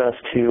allows us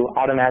to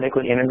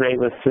automatically integrate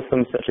with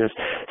systems such as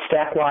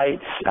stack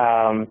lights,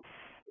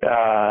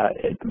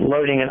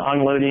 loading and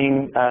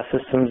unloading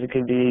systems. It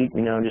could be,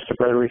 just a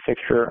rotary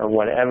fixture or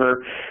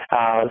whatever.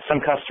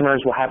 Some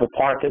customers will have a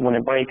part that when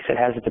it breaks, it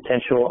has the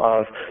potential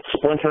of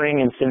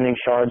splintering and sending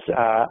shards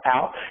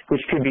out,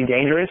 which could be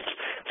dangerous.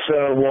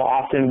 So we'll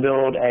often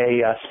build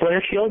a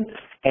splinter shield,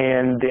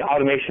 and the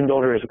Automation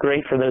Builder is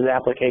great for those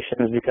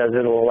applications because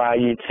it'll allow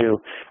you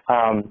to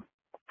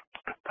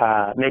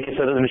make it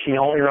so that the machine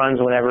only runs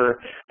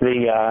whenever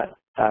the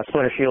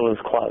splinter shield is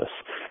close.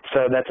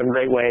 So that's a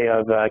great way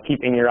of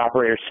keeping your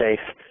operator safe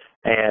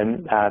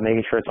and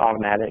making sure it's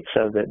automatic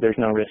so that there's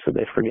no risk that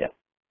they forget.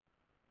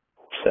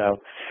 So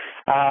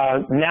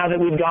now that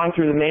we've gone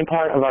through the main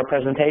part of our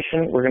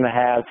presentation, we're going to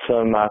have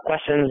some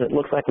questions. It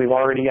looks like we've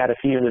already got a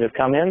few that have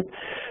come in.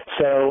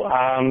 So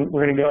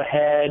we're going to go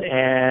ahead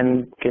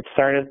and get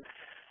started.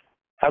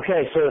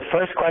 Okay, so the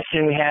first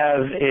question we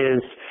have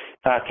is,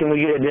 can we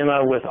get a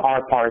demo with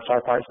our parts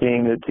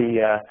being that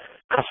the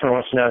customer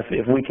wants to know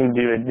if we can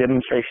do a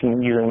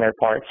demonstration using their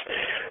parts.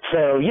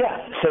 So yeah,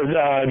 so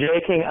JA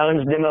King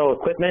owns demo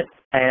equipment,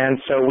 and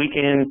so we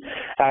can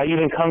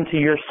even come to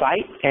your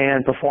site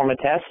and perform a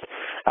test.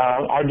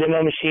 Our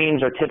demo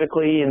machines are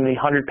typically in the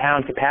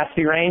 100-pound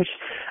capacity range.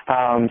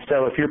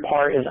 So if your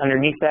part is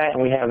underneath that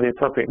and we have the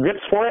appropriate grips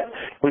for it,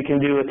 we can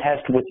do a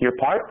test with your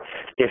part.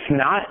 If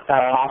not,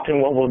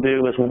 often what we'll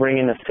do is we'll bring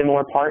in a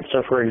similar part.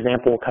 So for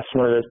example, a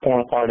customer that's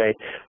pulling apart a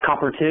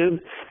copper tube,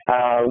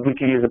 we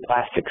could use a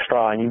plastic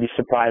straw, and you'd be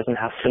surprised on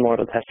how similar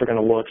the tests are going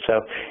to look.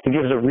 So it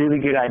gives a really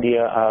good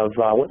idea of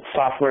what the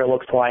software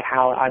looks like,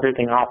 how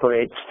everything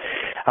operates.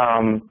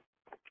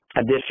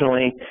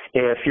 Additionally,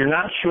 if you're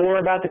not sure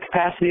about the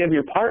capacity of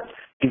your part,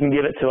 you can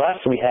give it to us.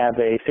 We have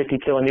a 50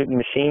 kilonewton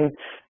machine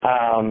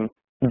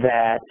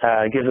that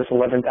gives us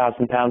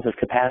 11,000 pounds of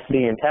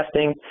capacity in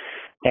testing,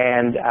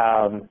 and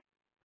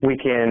we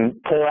can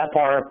pull that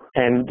part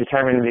and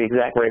determine the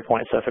exact break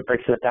point. So if it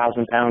breaks at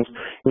 1,000 pounds,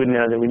 we would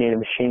know that we need a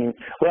machine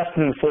less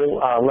than the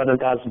full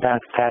 11,000 pound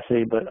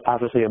capacity, but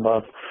obviously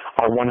above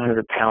our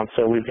 100 pounds.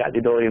 So we've got the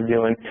ability of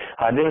doing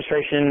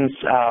demonstrations,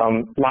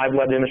 live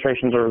web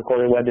demonstrations or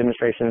recorded web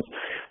demonstrations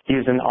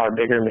using our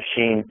bigger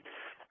machine.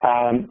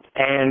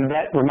 And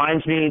that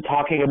reminds me,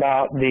 talking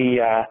about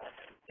the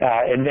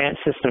advanced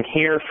system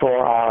here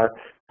for our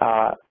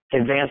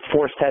advanced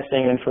force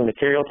testing and for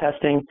material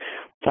testing.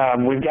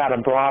 We've got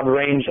a broad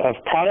range of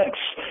products.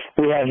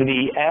 We have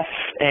the F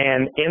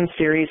and M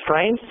series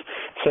frames.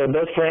 So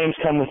both frames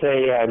come with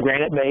a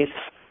granite base,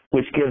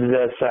 which gives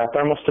us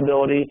thermal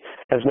stability,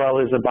 as well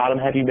as a bottom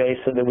heavy base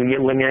so that we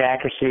get linear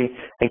accuracy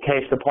in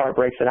case the part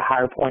breaks at a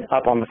higher point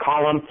up on the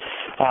column.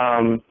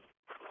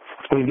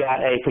 We've got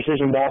a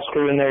precision ball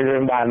screw in there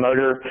driven by a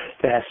motor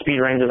that has speed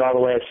ranges all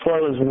the way as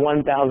slow as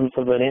 1/1000th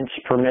of an inch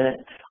per minute,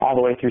 all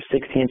the way through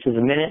 60 inches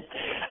a minute.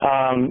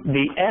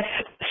 The F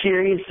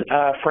series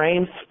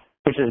frames,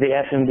 which is the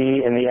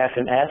FMD and the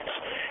FMS,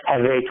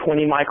 have a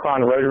 20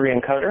 micron rotary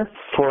encoder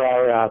for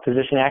our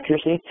position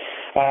accuracy.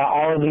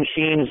 All of the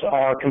machines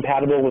are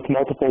compatible with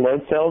multiple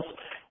load cells.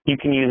 You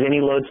can use any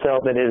load cell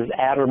that is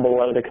at or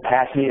below the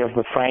capacity of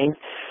the frame.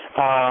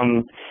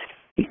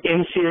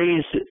 M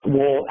series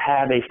will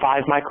have a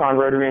 5 micron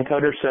rotary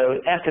encoder. So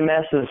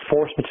FMS is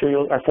force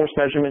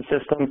measurement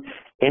system.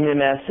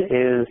 MMS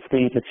is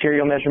the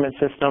material measurement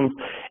system.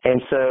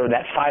 And so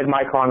that 5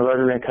 micron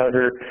rotary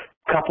encoder,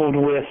 coupled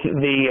with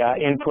the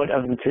input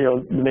of the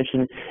material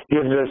dimension,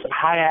 gives us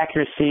high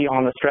accuracy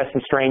on the stress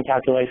and strain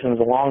calculations,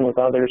 along with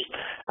others,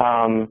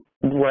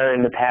 where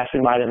in the past we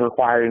might have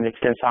required an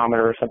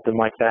extensometer or something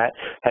like that.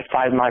 That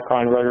 5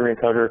 micron rotary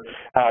encoder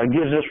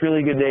gives us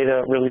really good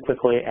data really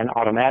quickly and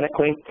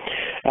automatically.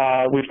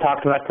 We've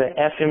talked about the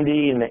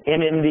FMD and the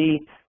MMD.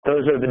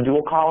 Those are the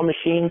dual column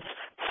machines.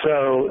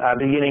 So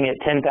beginning at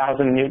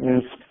 10,000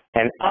 newtons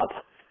and up,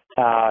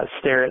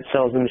 Starrett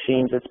sells the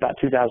machines. It's about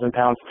 2,000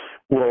 pounds.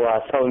 We'll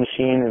sell the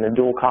machine in the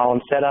dual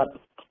column setup.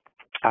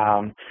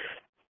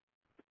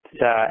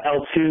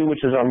 L2,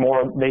 which is our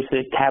more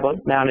basic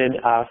tablet-mounted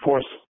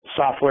force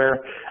software,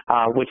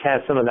 which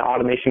has some of the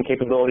automation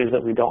capabilities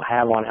that we don't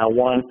have on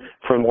L1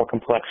 for more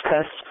complex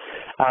tests,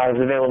 is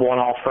available on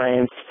all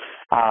frames.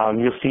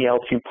 You'll see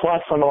L2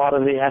 Plus on a lot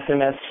of the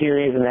FMS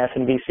series and the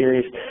FMD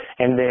series,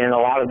 and then a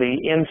lot of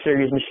the M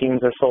series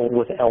machines are sold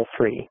with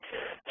L3.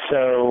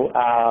 So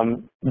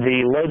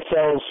the load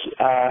cells,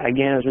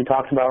 again, as we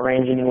talked about,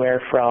 range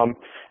anywhere from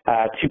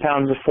 2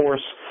 pounds of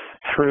force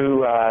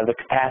through the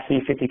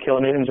capacity 50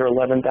 kilonewtons or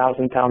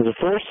 11,000 pounds of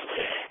force.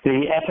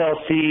 The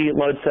FLC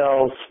load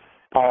cells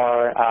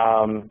are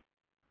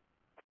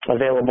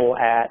available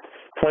at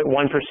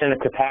 0.1% of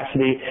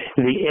capacity.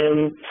 The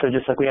M, so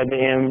just like we had the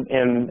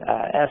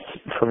MS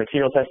for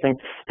material testing,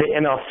 the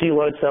MLC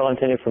load cell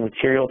intended for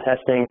material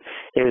testing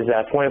is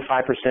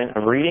 0.5%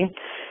 of reading.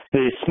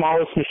 The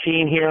smallest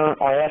machine here,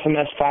 our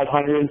FMS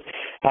 500,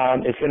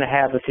 is going to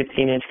have a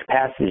 15-inch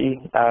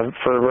capacity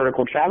for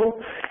vertical travel,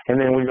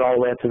 and then we go all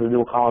the way up to the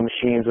dual column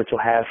machines, which will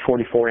have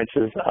 44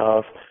 inches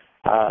of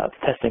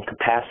testing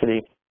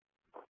capacity.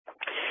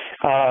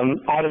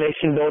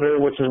 Automation builder,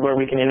 which is where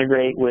we can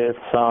integrate with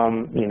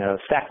some,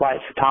 stack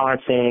lights for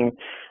tolerancing,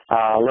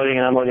 loading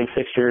and unloading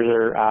fixtures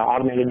or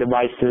automated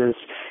devices,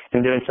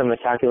 and doing some of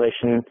the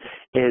calculation,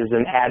 is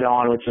an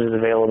add-on which is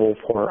available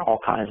for all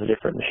kinds of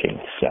different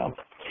machines. So,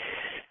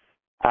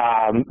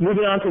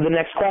 moving on to the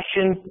next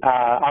question,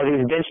 are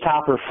these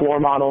benchtop or floor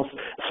models?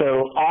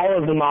 So all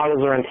of the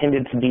models are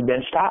intended to be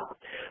benchtop.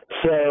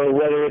 So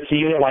whether it's a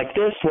unit like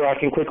this, where I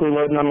can quickly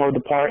load and unload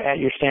the part at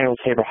your standard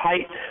table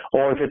height,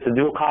 or if it's a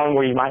dual column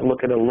where you might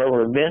look at a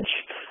lower bench,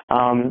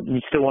 you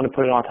still want to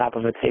put it on top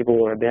of a table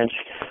or a bench.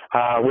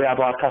 We have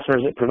a lot of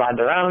customers that provide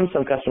their own.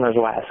 Some customers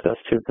will ask us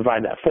to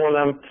provide that for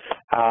them,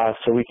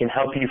 so we can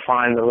help you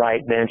find the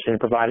right bench and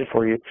provide it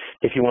for you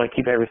if you want to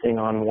keep everything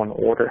on one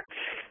order.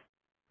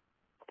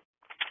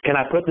 Can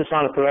I put this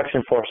on a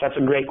production force? That's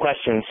a great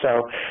question.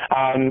 So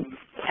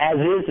as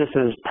is. This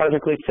is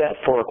perfectly set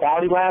for a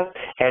quality lab,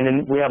 and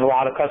then we have a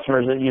lot of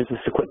customers that use this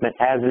equipment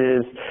as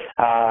is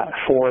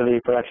for the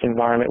production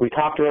environment. We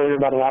talked earlier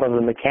about a lot of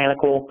the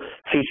mechanical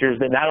features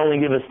that not only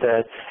give us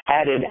the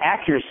added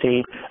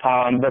accuracy,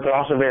 but they're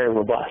also very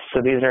robust.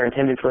 So these are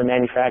intended for a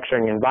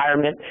manufacturing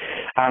environment.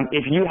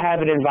 If you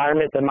have an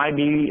environment that might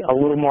be a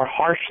little more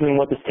harsh than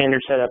what the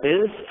standard setup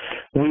is,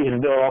 we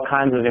have built all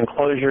kinds of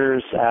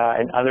enclosures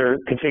and other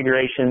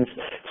configurations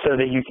so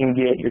that you can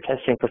get your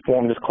testing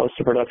performed as close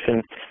to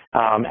production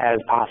as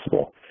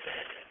possible.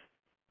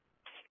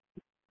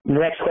 The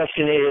next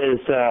question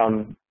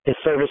is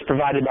service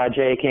provided by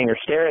J.A. King or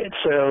Starrett?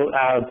 So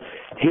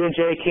here at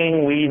J.A.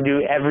 King, we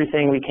do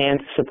everything we can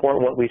to support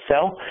what we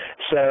sell.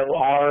 So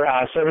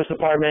our service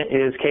department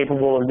is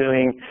capable of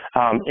doing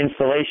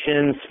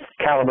installations,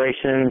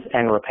 calibrations,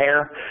 and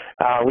repair.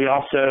 We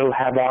also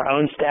have our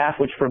own staff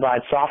which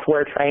provides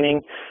software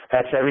training.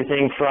 That's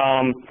everything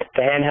from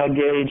the handheld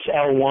gauge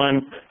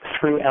L1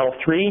 through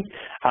L3.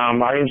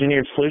 Our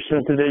engineered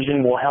solutions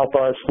division will help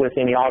us with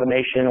any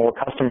automation or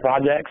custom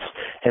projects,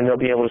 and they'll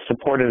be able to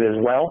support it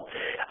as well.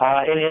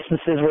 In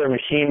instances where a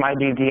machine might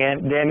be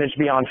damaged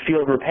beyond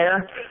field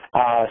repair,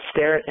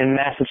 Starrett in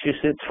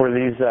Massachusetts, where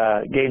these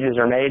gauges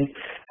are made,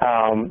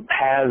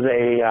 has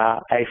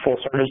a full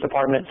service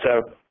department,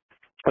 so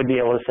we'd be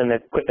able to send the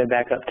equipment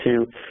back up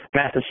to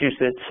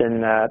Massachusetts,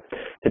 and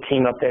the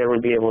team up there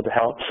would be able to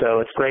help. So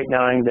it's great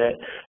knowing that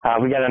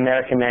we got an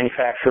American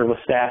manufacturer with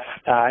staff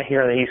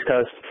here on the East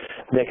Coast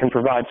that can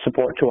provide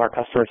support to our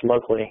customers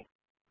locally.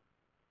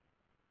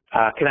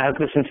 Can I hook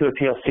this into a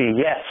PLC?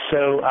 Yes.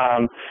 So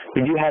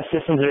we do have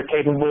systems that are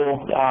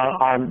capable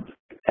on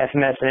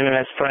FMS and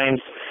MMS frames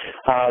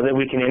that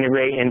we can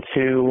integrate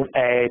into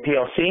a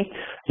PLC.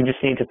 You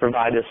just need to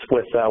provide us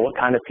with what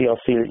kind of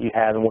PLC that you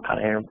have and what kind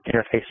of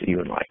interface that you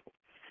would like.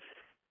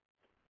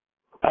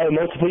 That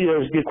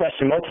was a good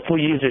question. Multiple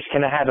users,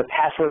 can I have a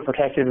password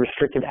protected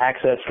restricted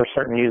access for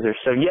certain users?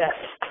 So yes.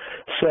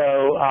 So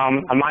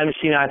on my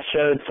machine I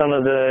showed some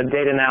of the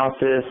data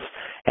analysis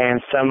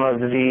and some of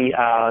the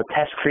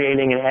test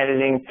creating and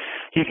editing.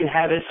 You can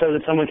have it so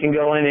that someone can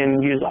go in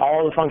and use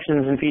all the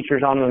functions and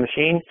features on the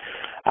machine,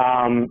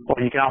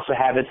 or you can also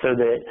have it so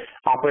that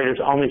operators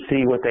only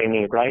see what they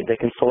need, right? They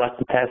can select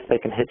the test, they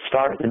can hit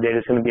start, the data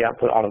is going to be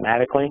output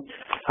automatically.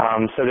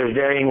 So there's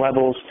varying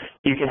levels.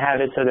 You can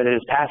have it so that it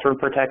is password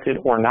protected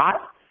or not,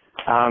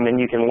 and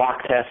you can lock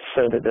tests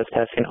so that those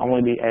tests can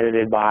only be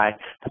edited by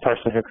the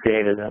person who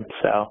created them.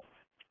 So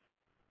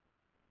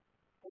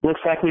looks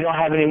like we don't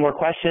have any more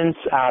questions.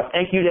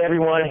 Thank you to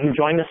everyone who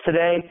joined us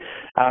today.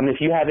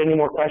 If you have any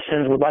more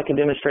questions, would like a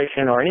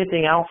demonstration or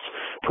anything else,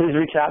 please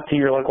reach out to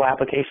your local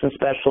application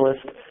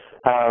specialist.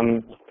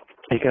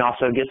 You can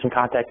also get some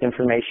contact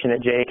information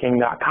at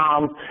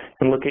jaking.com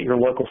and look at your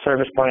local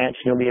service branch,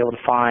 and you'll be able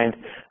to find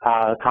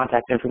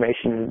contact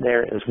information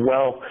there as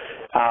well.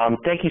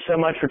 Thank you so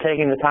much for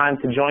taking the time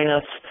to join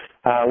us.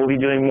 We'll be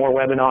doing more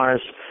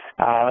webinars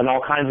and all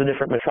kinds of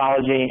different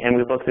metrology, and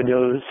we look to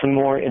do some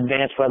more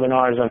advanced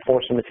webinars on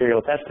force and material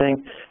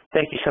testing.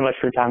 Thank you so much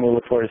for your time. We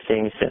look forward to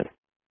seeing you soon.